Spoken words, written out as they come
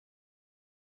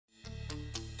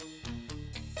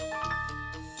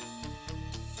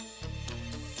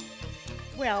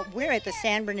Well, we're at the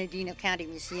San Bernardino County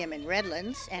Museum in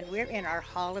Redlands, and we're in our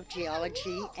Hall of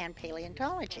Geology and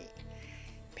Paleontology.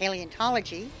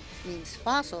 Paleontology means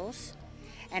fossils,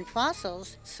 and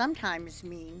fossils sometimes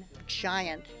mean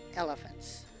giant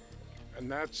elephants.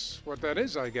 And that's what that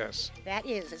is, I guess. That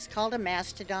is, it's called a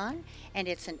mastodon, and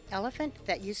it's an elephant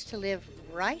that used to live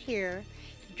right here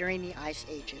during the ice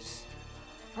ages.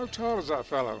 How tall is that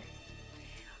fellow?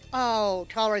 Oh,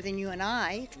 taller than you and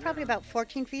I. It's probably about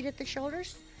 14 feet at the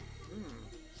shoulders.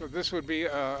 So this would be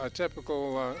a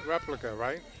typical replica,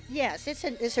 right? Yes,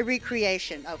 it's a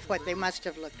recreation of what they must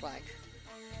have looked like.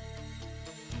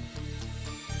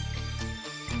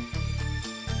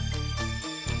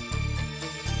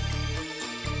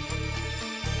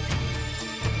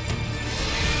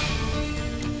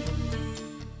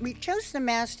 We chose the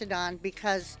mastodon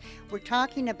because we're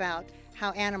talking about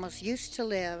how animals used to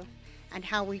live and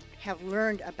how we have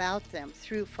learned about them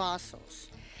through fossils.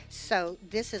 So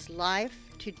this is life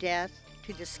to death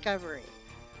to discovery.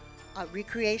 A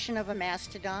recreation of a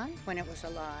mastodon when it was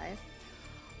alive,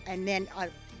 and then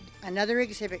another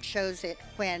exhibit shows it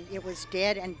when it was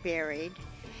dead and buried,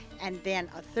 and then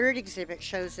a third exhibit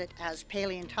shows it as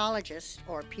paleontologists,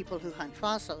 or people who hunt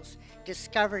fossils,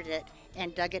 discovered it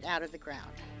and dug it out of the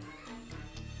ground.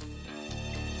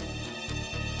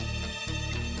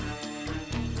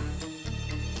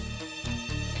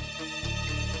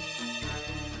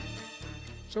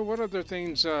 So what other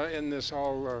things in this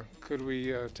hall could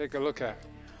we take a look at?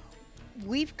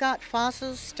 We've got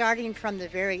fossils starting from the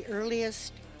very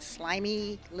earliest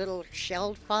slimy little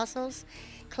shelled fossils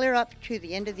clear up to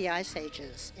the end of the ice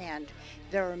ages, and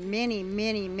there are many,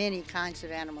 many, many kinds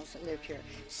of animals that lived here.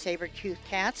 Saber-toothed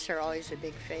cats are always a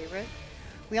big favorite.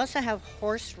 We also have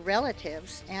horse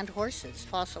relatives and horses,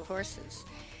 fossil horses.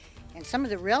 And some of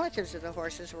the relatives of the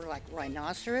horses were like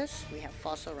rhinoceros. We have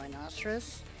fossil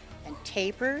rhinoceros. And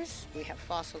tapirs, we have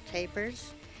fossil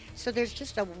tapirs. So there's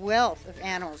just a wealth of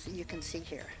animals that you can see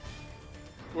here.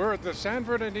 We're at the San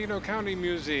Bernardino County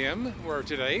Museum, where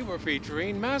today we're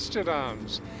featuring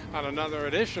mastodons on another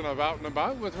edition of Out and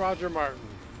About with Roger Martin.